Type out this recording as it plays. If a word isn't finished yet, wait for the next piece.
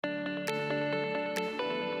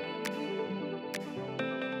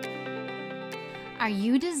Are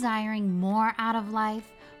you desiring more out of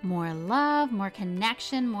life? More love, more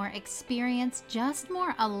connection, more experience, just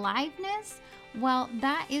more aliveness? Well,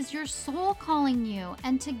 that is your soul calling you.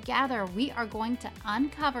 And together we are going to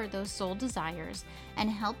uncover those soul desires and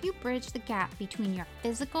help you bridge the gap between your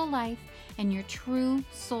physical life and your true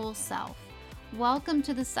soul self. Welcome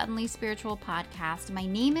to the Suddenly Spiritual Podcast. My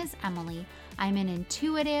name is Emily. I'm an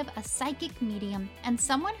intuitive, a psychic medium, and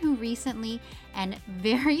someone who recently and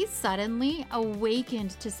very suddenly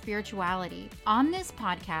awakened to spirituality. On this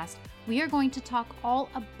podcast, we are going to talk all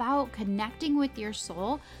about connecting with your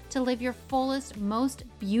soul to live your fullest, most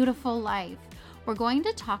beautiful life. We're going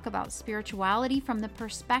to talk about spirituality from the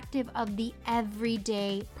perspective of the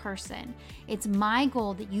everyday person. It's my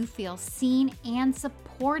goal that you feel seen and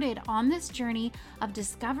supported on this journey of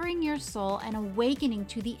discovering your soul and awakening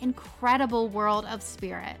to the incredible world of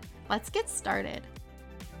spirit. Let's get started.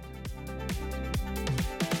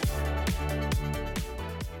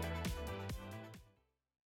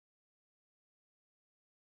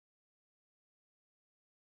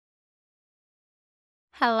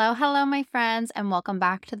 Hello, my friends, and welcome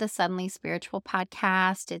back to the Suddenly Spiritual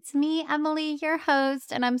Podcast. It's me, Emily, your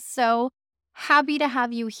host, and I'm so happy to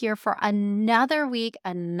have you here for another week,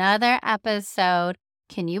 another episode.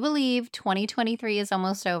 Can you believe 2023 is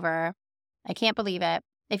almost over? I can't believe it.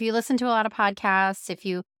 If you listen to a lot of podcasts, if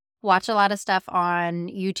you watch a lot of stuff on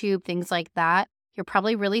YouTube, things like that, you're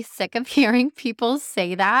probably really sick of hearing people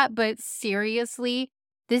say that. But seriously,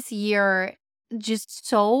 this year, just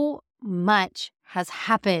so much has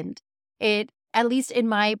happened. At least in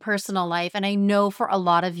my personal life, and I know for a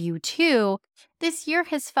lot of you too, this year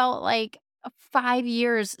has felt like 5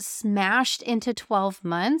 years smashed into 12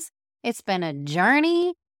 months. It's been a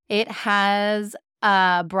journey. It has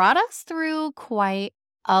brought us through quite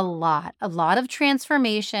a lot of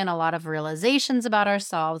transformation, a lot of realizations about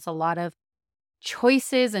ourselves, a lot of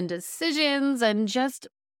choices and decisions, and just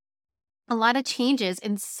a lot of changes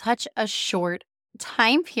in such a short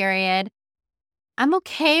time period. I'm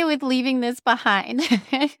okay with leaving this behind.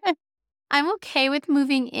 I'm okay with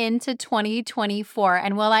moving into 2024.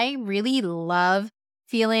 And while I really love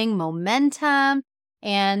feeling momentum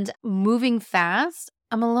and moving fast,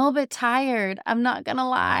 I'm a little bit tired. I'm not going to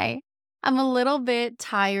lie. I'm a little bit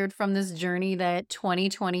tired from this journey that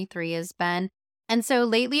 2023 has been. And so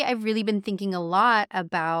lately, I've really been thinking a lot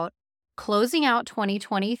about closing out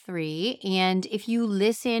 2023. And if you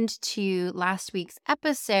listened to last week's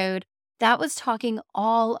episode, that was talking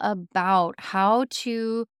all about how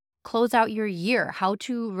to close out your year, how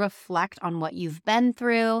to reflect on what you've been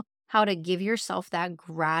through, how to give yourself that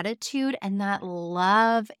gratitude and that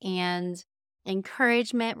love and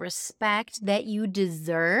encouragement, respect that you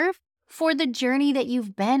deserve for the journey that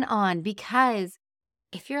you've been on. Because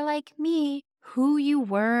if you're like me, who you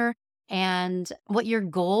were and what your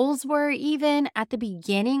goals were even at the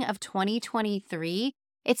beginning of 2023,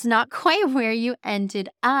 it's not quite where you ended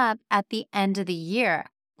up at the end of the year.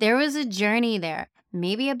 There was a journey there,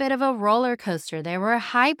 maybe a bit of a roller coaster. There were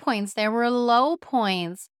high points, there were low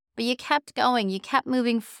points, but you kept going, you kept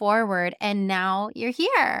moving forward, and now you're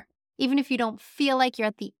here. Even if you don't feel like you're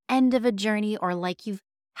at the end of a journey or like you've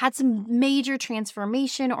had some major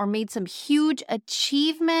transformation or made some huge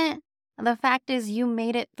achievement, the fact is you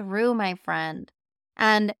made it through, my friend.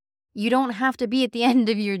 And you don't have to be at the end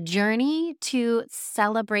of your journey to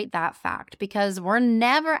celebrate that fact, because we're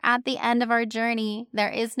never at the end of our journey. There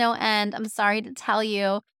is no end. I'm sorry to tell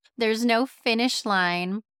you, there's no finish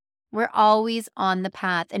line. We're always on the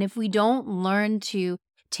path. And if we don't learn to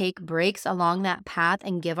take breaks along that path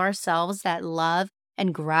and give ourselves that love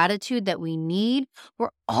and gratitude that we need,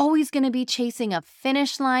 we're always going to be chasing a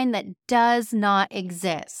finish line that does not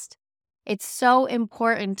exist. It's so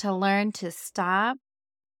important to learn to stop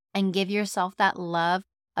and give yourself that love,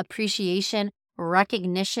 appreciation,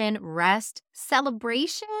 recognition, rest,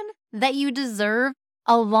 celebration that you deserve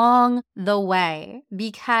along the way,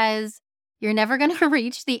 because you're never going to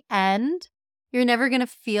reach the end. You're never going to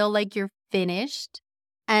feel like you're finished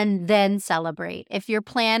and then celebrate. If your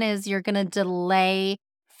plan is you're going to delay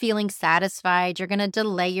feeling satisfied, you're going to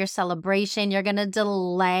delay your celebration, you're going to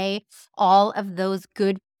delay all of those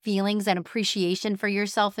good feelings and appreciation for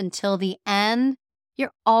yourself until the end,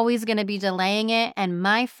 you're always going to be delaying it. And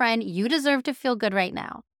my friend, you deserve to feel good right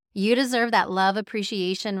now. You deserve that love,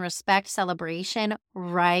 appreciation, respect, celebration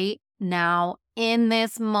right now in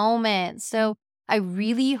this moment. So I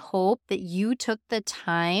really hope that you took the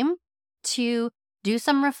time to do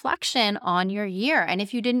some reflection on your year. And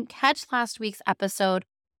if you didn't catch last week's episode,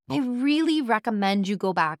 I really recommend you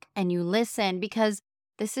go back and you listen, because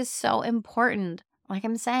this is so important. Like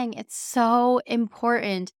I'm saying, it's so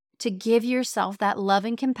important to give yourself that love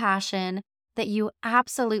and compassion that you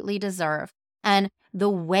absolutely deserve. And the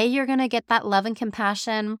way you're going to get that love and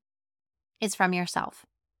compassion is from yourself.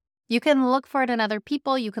 You can look for it in other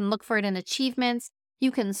people. You can look for it in achievements. You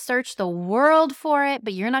can search the world for it,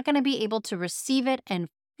 but you're not going to be able to receive it and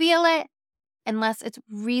feel it unless it's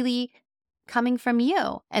really coming from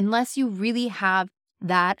you, unless you really have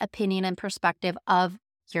that opinion and perspective of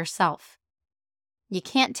yourself. You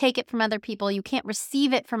can't take it from other people. You can't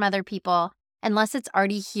receive it from other people unless it's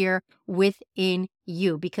already here within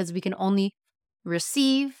you, because we can only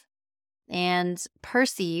receive and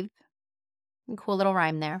perceive. Cool little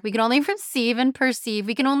rhyme there. We can only receive and perceive.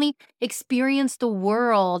 We can only experience the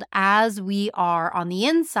world as we are on the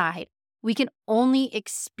inside. We can only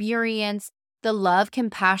experience the love,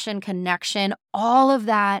 compassion, connection, all of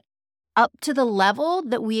that up to the level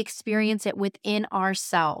that we experience it within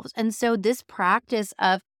ourselves. And so this practice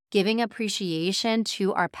of giving appreciation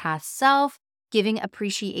to our past self, giving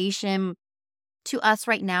appreciation to us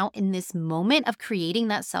right now in this moment of creating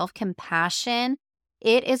that self-compassion,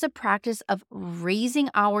 it is a practice of raising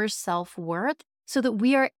our self-worth so that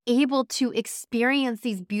we are able to experience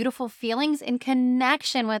these beautiful feelings in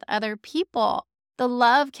connection with other people. The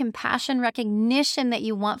love, compassion, recognition that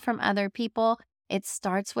you want from other people, it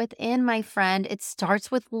starts within, my friend. It starts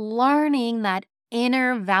with learning that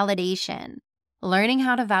inner validation, learning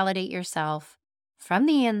how to validate yourself from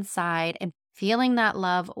the inside and feeling that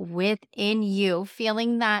love within you,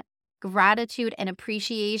 feeling that gratitude and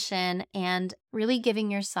appreciation, and really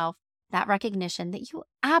giving yourself that recognition that you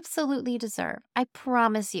absolutely deserve. I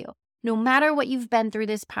promise you, no matter what you've been through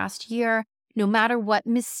this past year, no matter what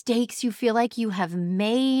mistakes you feel like you have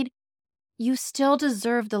made, you still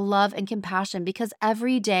deserve the love and compassion, because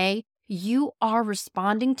every day you are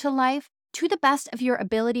responding to life to the best of your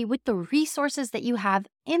ability with the resources that you have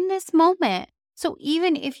in this moment. So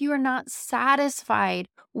even if you are not satisfied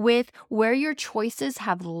with where your choices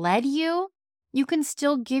have led you, you can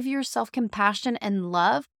still give yourself compassion and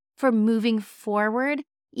love for moving forward,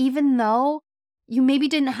 even though you maybe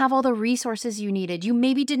didn't have all the resources you needed. You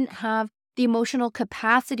maybe didn't have the emotional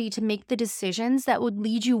capacity to make the decisions that would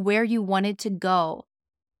lead you where you wanted to go.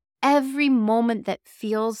 Every moment that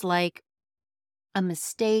feels like a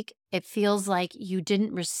mistake, it feels like you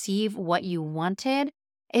didn't receive what you wanted,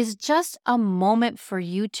 is just a moment for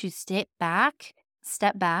you to step back,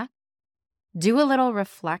 do a little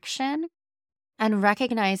reflection, and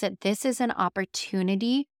recognize that this is an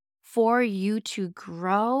opportunity for you to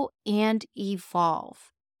grow and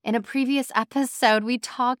evolve. In a previous episode, we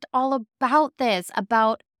talked all about this,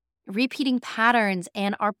 about repeating patterns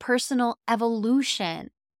and our personal evolution,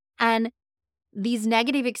 and these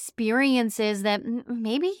negative experiences that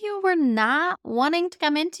maybe you were not wanting to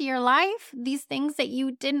come into your life, these things that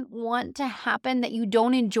you didn't want to happen, that you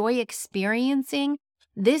don't enjoy experiencing.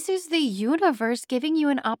 This is the universe giving you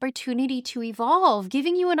an opportunity to evolve,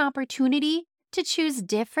 giving you an opportunity to choose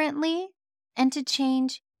differently and to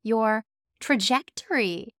change your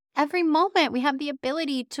trajectory. Every moment we have the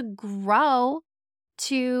ability to grow,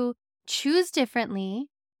 to choose differently,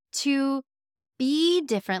 to be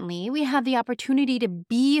differently. We have the opportunity to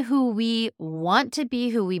be who we want to be,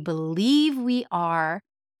 who we believe we are,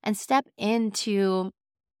 and step into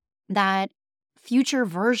that future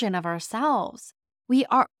version of ourselves. We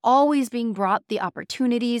are always being brought the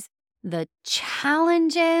opportunities, the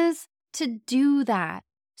challenges to do that.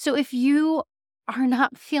 So if you are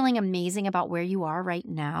not feeling amazing about where you are right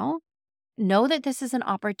now, know that this is an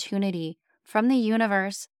opportunity from the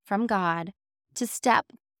universe, from God, to step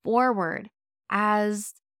forward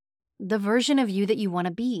as the version of you that you want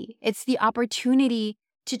to be. It's the opportunity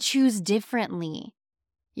to choose differently.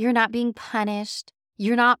 You're not being punished.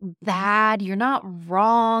 You're not bad. You're not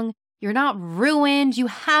wrong. You're not ruined. You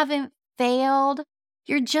haven't failed.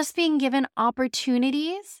 You're just being given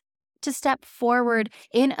opportunities to step forward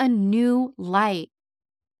in a new light.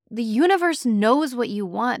 The universe knows what you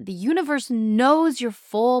want. The universe knows your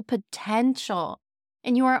full potential.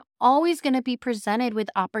 And you are always going to be presented with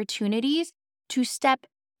opportunities to step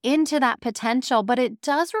into that potential, but it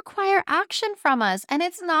does require action from us, and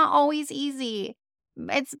it's not always easy.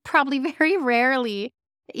 It's probably very rarely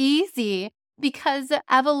easy, because the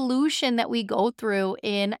evolution that we go through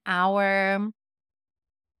in our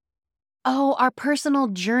personal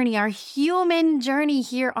journey, our human journey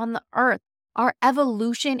here on the earth, our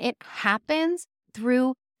evolution, it happens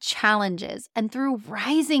through challenges and through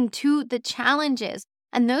rising to the challenges.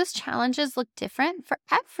 And those challenges look different for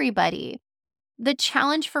everybody. The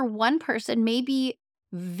challenge for one person may be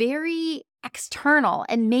very external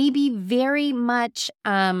and maybe very much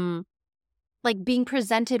like being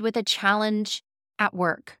presented with a challenge at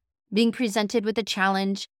work. being presented with a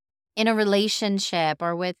challenge in a relationship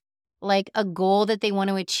or with like a goal that they want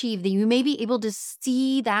to achieve, that you may be able to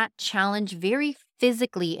see that challenge very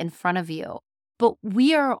physically in front of you. But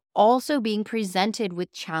we are also being presented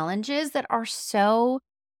with challenges that are so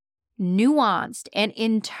nuanced and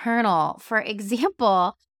internal. For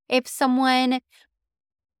example, if someone,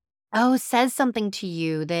 says something to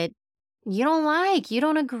you that you don't like, you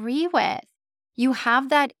don't agree with, you have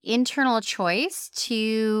that internal choice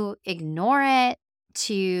to ignore it,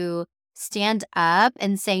 to stand up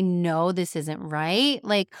and say, no, this isn't right.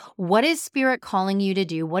 Like, what is spirit calling you to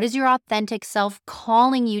do? What is your authentic self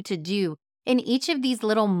calling you to do? In each of these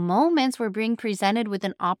little moments, we're being presented with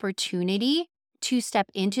an opportunity to step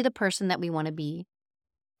into the person that we want to be.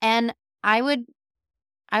 And I would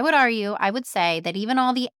argue, I would say that even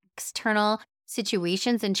all the external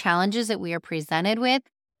situations and challenges that we are presented with,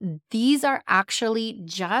 these are actually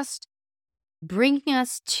just bringing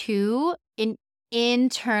us to an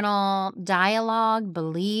internal dialogue,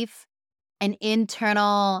 belief, an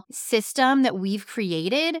internal system that we've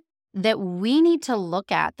created that we need to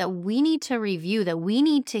look at, that we need to review, that we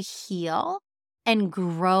need to heal and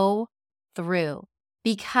grow through.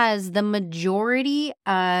 Because the majority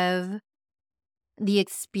of the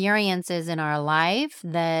experiences in our life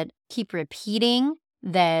that keep repeating,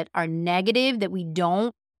 that are negative, that we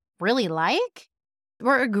don't really like,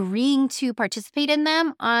 we're agreeing to participate in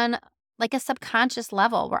them on like a subconscious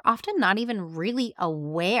level. We're often not even really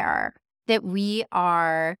aware that we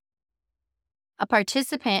are a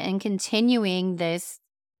participant in continuing this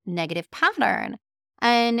negative pattern.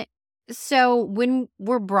 And so when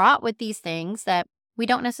we're brought with these things that we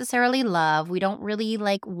don't necessarily love, we don't really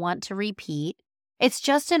like want to repeat, it's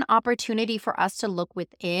just an opportunity for us to look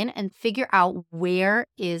within and figure out, where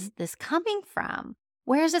is this coming from?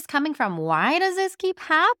 Where is this coming from? Why does this keep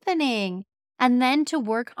happening? And then to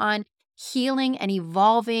work on healing and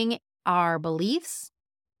evolving our beliefs,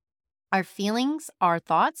 our feelings, our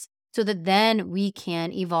thoughts, so that then we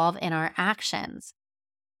can evolve in our actions.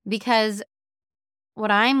 Because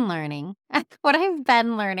what I'm learning, what I've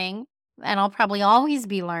been learning, and I'll probably always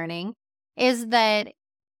be learning, is that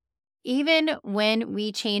even when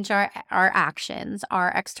we change our actions, our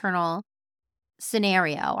external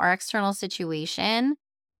scenario, our external situation,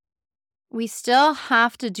 we still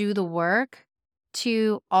have to do the work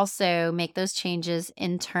to also make those changes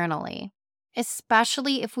internally,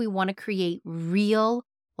 especially if we want to create real,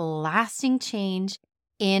 lasting change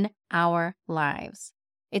in our lives.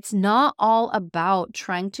 It's not all about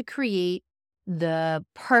trying to create the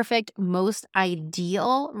perfect, most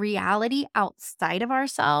ideal reality outside of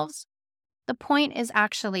ourselves. The point is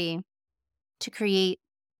actually to create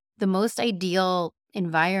the most ideal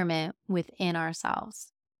environment within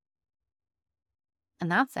ourselves.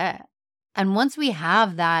 And that's it. And once we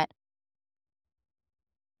have that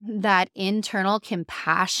internal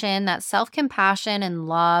compassion, that self-compassion and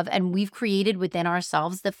love, and we've created within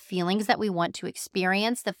ourselves the feelings that we want to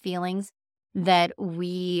experience, the feelings that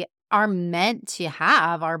we are meant to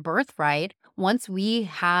have, our birthright, once we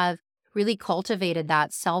have really cultivated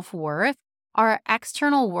that self-worth, our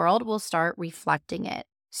external world will start reflecting it.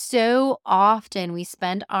 So often we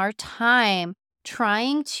spend our time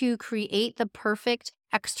trying to create the perfect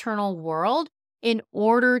external world in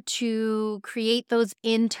order to create those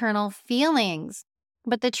internal feelings.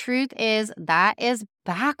 But the truth is, that is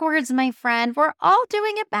backwards, my friend. We're all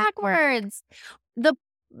doing it backwards.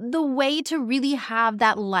 The way to really have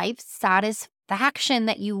that life satisfaction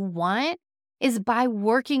that you want is by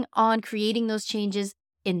working on creating those changes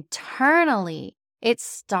internally. It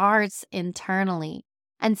starts internally.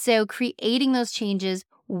 And so creating those changes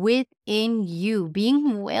within you,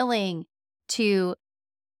 being willing to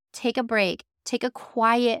take a break, take a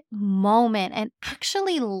quiet moment, and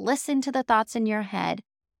actually listen to the thoughts in your head.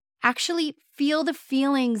 Actually feel the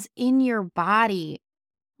feelings in your body.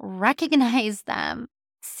 Recognize them,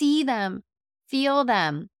 see them, feel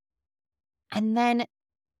them, and then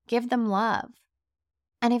give them love.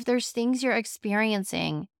 And if there's things you're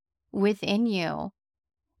experiencing within you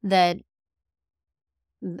that,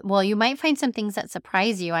 well, you might find some things that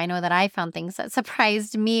surprise you. I know that I found things that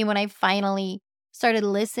surprised me when I finally started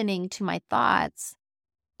listening to my thoughts.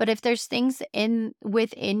 But if there's things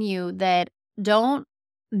within you that don't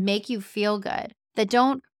make you feel good, that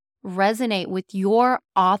don't resonate with your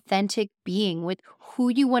authentic being, with who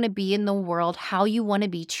you want to be in the world, how you want to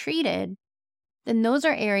be treated, then those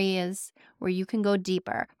are areas where you can go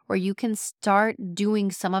deeper, where you can start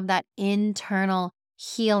doing some of that internal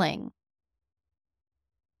healing.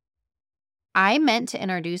 I meant to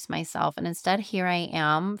introduce myself, and instead here I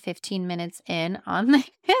am 15 minutes in on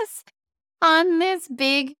this. on this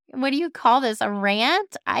big, what do you call this? A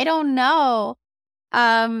rant? I don't know.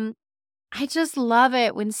 Um, I just love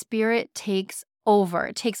it when spirit takes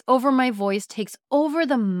over my voice, takes over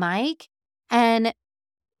the mic, and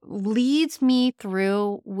leads me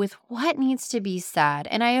through with what needs to be said.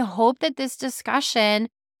 And I hope that this discussion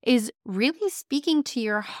is really speaking to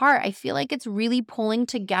your heart. I feel like it's really pulling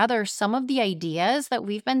together some of the ideas that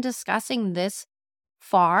we've been discussing this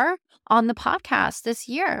far on the podcast this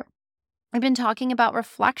year. I've been talking about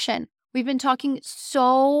reflection. We've been talking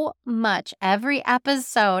so much every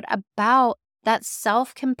episode about that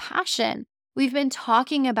self compassion. We've been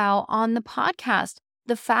talking about on the podcast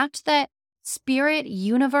the fact that spirit,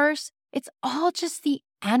 universe, it's all just the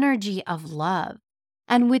energy of love.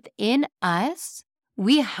 And within us,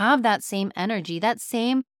 we have that same energy, that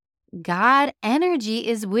same God energy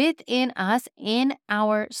is within us, in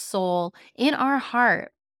our soul, in our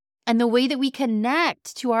heart. And the way that we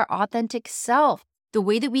connect to our authentic self, the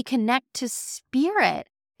way that we connect to spirit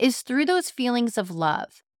is through those feelings of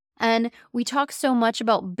love. And we talk so much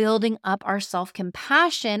about building up our self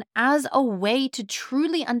compassion as a way to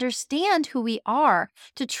truly understand who we are,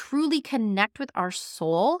 to truly connect with our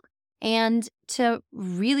soul, and to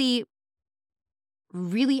really,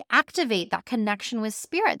 really activate that connection with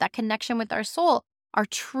spirit, that connection with our soul, our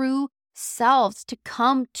true selves, to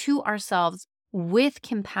come to ourselves with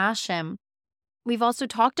compassion. We've also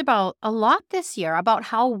talked about a lot this year about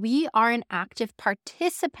how we are an active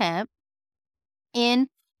participant in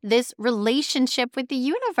this relationship with the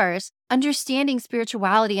universe, understanding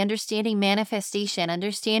spirituality, understanding manifestation,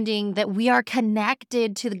 understanding that we are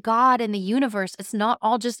connected to the God and the universe. It's not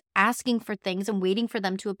all just asking for things and waiting for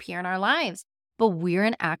them to appear in our lives, but we're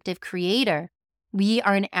an active creator. We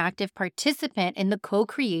are an active participant in the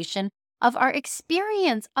co-creation of our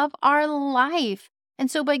experience, of our life. And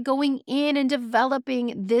so by going in and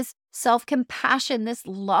developing this self-compassion, this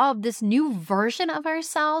love, this new version of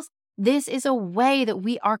ourselves, this is a way that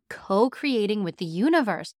we are co-creating with the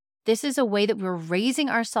universe. This is a way that we're raising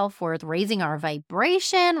our self-worth, raising our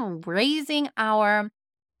vibration, raising our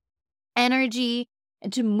energy,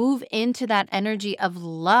 and to move into that energy of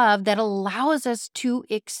love that allows us to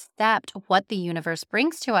accept what the universe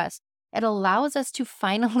brings to us. It allows us to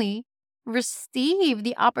finally receive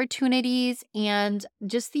the opportunities and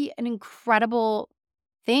just the incredible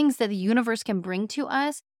things that the universe can bring to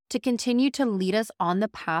us to continue to lead us on the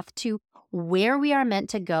path to where we are meant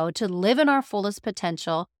to go, to live in our fullest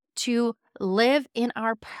potential, to live in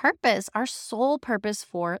our purpose, our soul purpose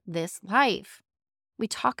for this life. We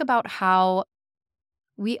talk about how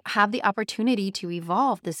we have the opportunity to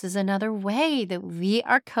evolve. This is another way that we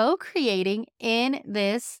are co-creating in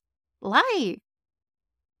this life.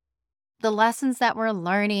 The lessons that we're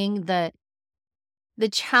learning, the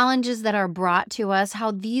challenges that are brought to us,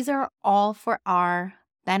 how these are all for our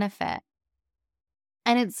benefit.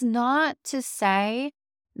 And it's not to say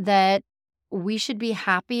that we should be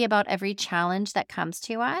happy about every challenge that comes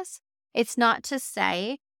to us. It's not to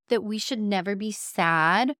say that we should never be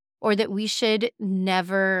sad, or that we should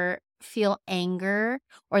never feel anger,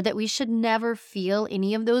 or that we should never feel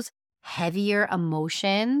any of those heavier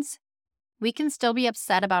emotions. We can still be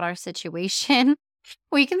upset about our situation.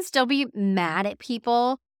 We can still be mad at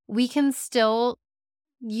people. We can still,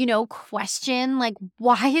 question, like,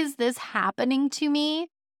 why is this happening to me?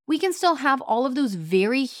 We can still have all of those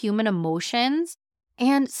very human emotions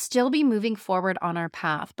and still be moving forward on our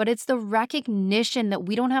path. But it's the recognition that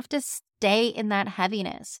we don't have to stay in that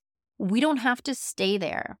heaviness. We don't have to stay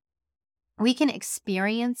there. We can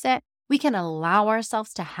experience it. We can allow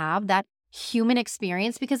ourselves to have that human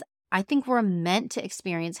experience, because I think we're meant to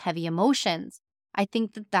experience heavy emotions. I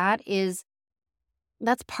think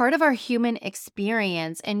that's part of our human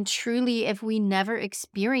experience. And truly, if we never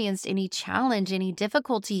experienced any challenge, any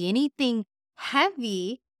difficulty, anything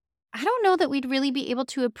heavy, I don't know that we'd really be able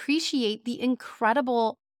to appreciate the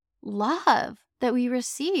incredible love that we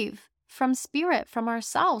receive from spirit, from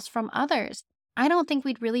ourselves, from others. I don't think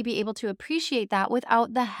we'd really be able to appreciate that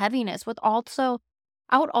without the heaviness, without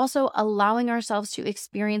also allowing ourselves to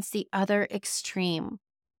experience the other extreme.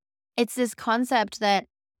 It's this concept that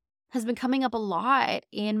has been coming up a lot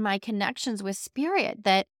in my connections with spirit,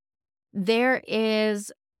 that there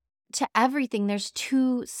is, to everything, there's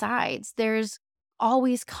two sides. There's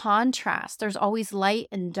always contrast. There's always light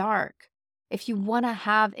and dark. If you want to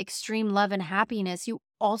have extreme love and happiness, you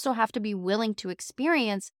also have to be willing to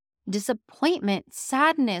experience disappointment,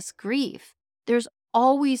 sadness, grief. There's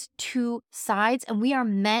always two sides, and we are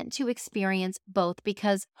meant to experience both,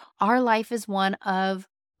 because our life is one of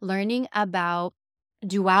learning about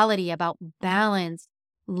duality, about balance,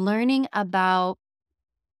 learning about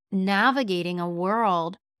navigating a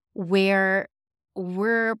world where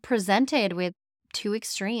we're presented with two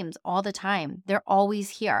extremes all the time. They're always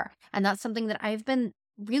here. And that's something that I've been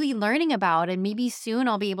really learning about. And maybe soon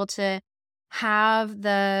I'll be able to have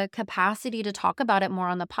the capacity to talk about it more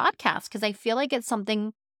on the podcast because I feel like it's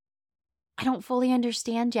something I don't fully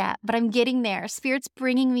understand yet, but I'm getting there. Spirit's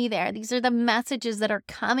bringing me there. These are the messages that are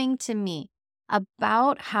coming to me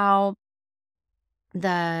about how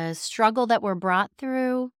the struggle that we're brought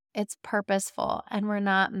through, it's purposeful and we're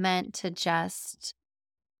not meant to just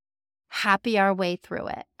happy our way through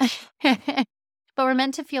it. But we're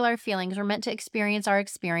meant to feel our feelings. We're meant to experience our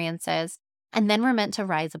experiences. And then we're meant to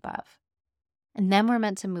rise above. And then we're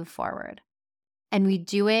meant to move forward. And we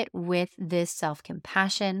do it with this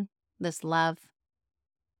self-compassion, this love,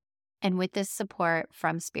 and with this support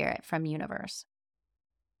from Spirit, from universe.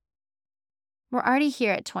 We're already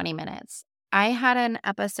here at 20 minutes. I had an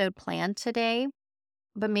episode planned today,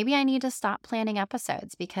 but maybe I need to stop planning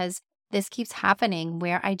episodes because this keeps happening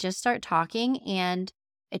where I just start talking and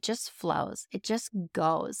it just flows. It just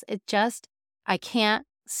goes. I can't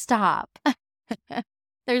stop.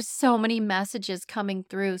 There's so many messages coming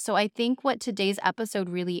through. So I think what today's episode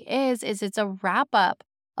really is it's a wrap up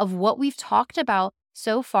of what we've talked about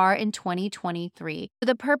so far in 2023.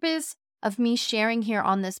 The purpose of me sharing here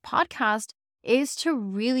on this podcast is to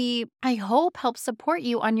really, I hope, help support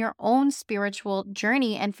you on your own spiritual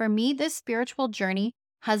journey. And for me, this spiritual journey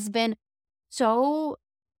has been so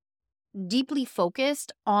deeply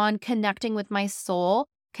focused on connecting with my soul,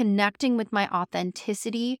 connecting with my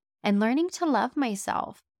authenticity, and learning to love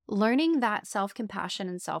myself, learning that self-compassion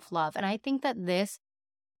and self-love. And I think that this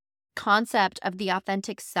concept of the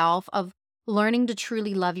authentic self, of learning to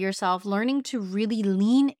truly love yourself, learning to really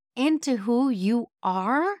lean into who you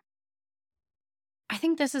are, I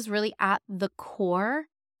think this is really at the core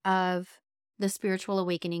of the spiritual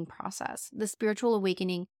awakening process, the spiritual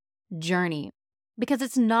awakening journey, because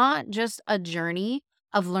it's not just a journey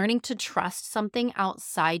of learning to trust something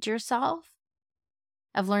outside yourself,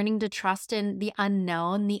 of learning to trust in the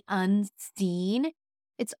unknown, the unseen.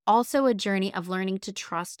 It's also a journey of learning to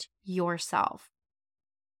trust yourself,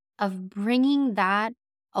 of bringing that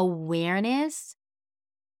awareness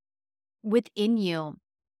within you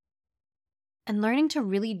and learning to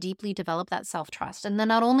really deeply develop that self-trust. And then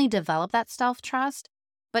not only develop that self-trust,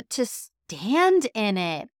 but to stand in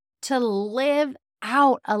it, to live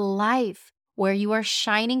out a life where you are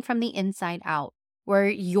shining from the inside out, where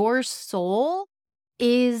your soul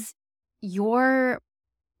is your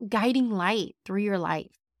guiding light through your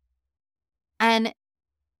life. And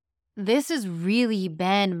this has really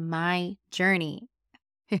been my journey.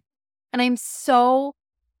 And I'm so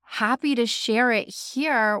happy to share it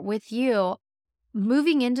here with you.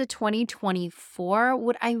 Moving into 2024,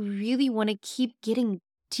 what I really want to keep getting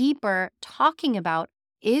deeper talking about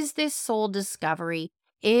is this soul discovery,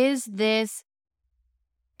 is this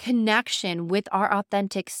connection with our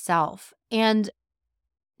authentic self. And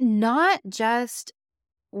not just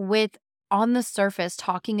with on the surface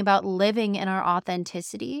talking about living in our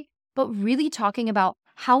authenticity, but really talking about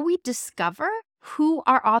how we discover who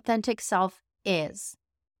our authentic self is.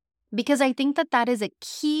 Because I think that that is a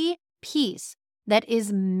key piece that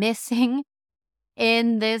is missing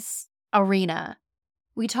in this arena.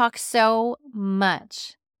 We talk so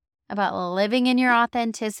much about living in your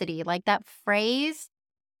authenticity, like that phrase,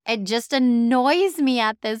 it just annoys me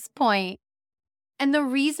at this point. And the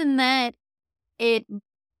reason that it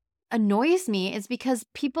annoys me is because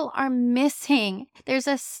people are missing. There's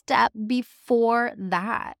a step before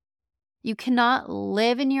that. You cannot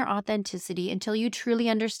live in your authenticity until you truly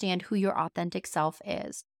understand who your authentic self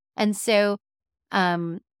is. And so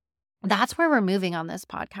that's where we're moving on this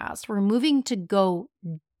podcast. We're moving to go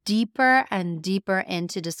deeper and deeper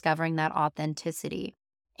into discovering that authenticity.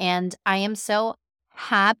 And I am so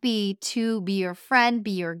happy to be your friend,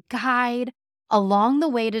 be your guide along the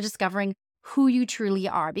way to discovering who you truly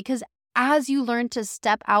are. Because as you learn to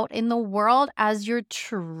step out in the world as your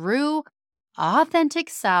true, authentic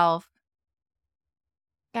self,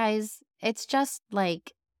 guys, it's just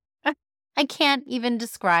like, I can't even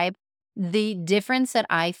describe the difference that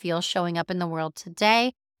I feel showing up in the world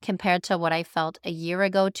today compared to what I felt a year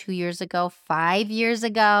ago, 2 years ago, 5 years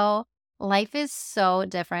ago. Life is so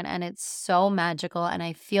different and it's so magical, and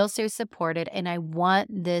I feel so supported, and I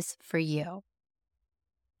want this for you.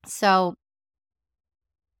 So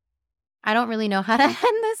I don't really know how to end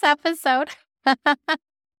this episode.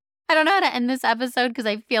 I don't know how to end this episode because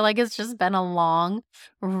I feel like it's just been a long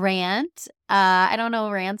rant. I don't know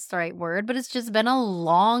if rant's the right word, but it's just been a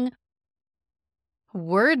long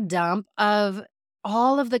word dump of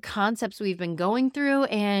all of the concepts we've been going through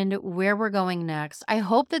and where we're going next. I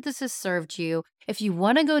hope that this has served you. If you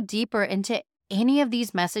want to go deeper into any of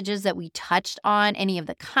these messages that we touched on, any of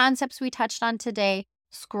the concepts we touched on today,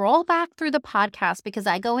 scroll back through the podcast because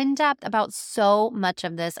I go in depth about so much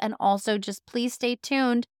of this. And also, just please stay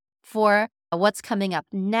tuned for what's coming up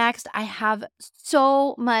next. I have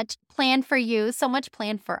so much planned for you, so much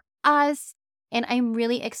planned for us. And I'm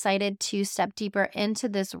really excited to step deeper into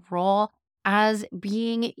this role as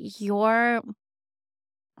being your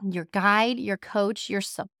guide, your coach, your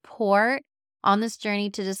support on this journey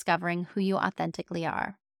to discovering who you authentically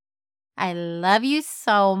are. I love you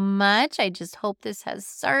so much. I just hope this has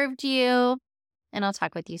served you, and I'll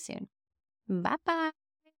talk with you soon. Bye-bye.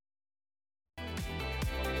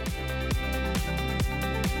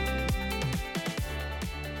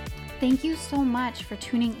 Thank you so much for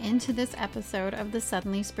tuning into this episode of the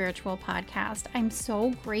Suddenly Spiritual podcast. I'm so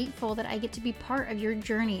grateful that I get to be part of your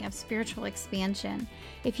journey of spiritual expansion.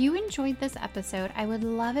 If you enjoyed this episode, I would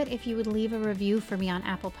love it if you would leave a review for me on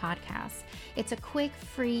Apple Podcasts. It's a quick,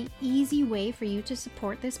 free, easy way for you to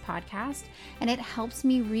support this podcast, and it helps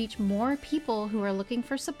me reach more people who are looking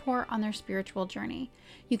for support on their spiritual journey.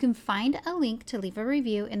 You can find a link to leave a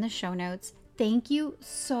review in the show notes. Thank you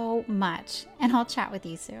so much, and I'll chat with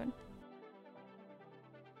you soon.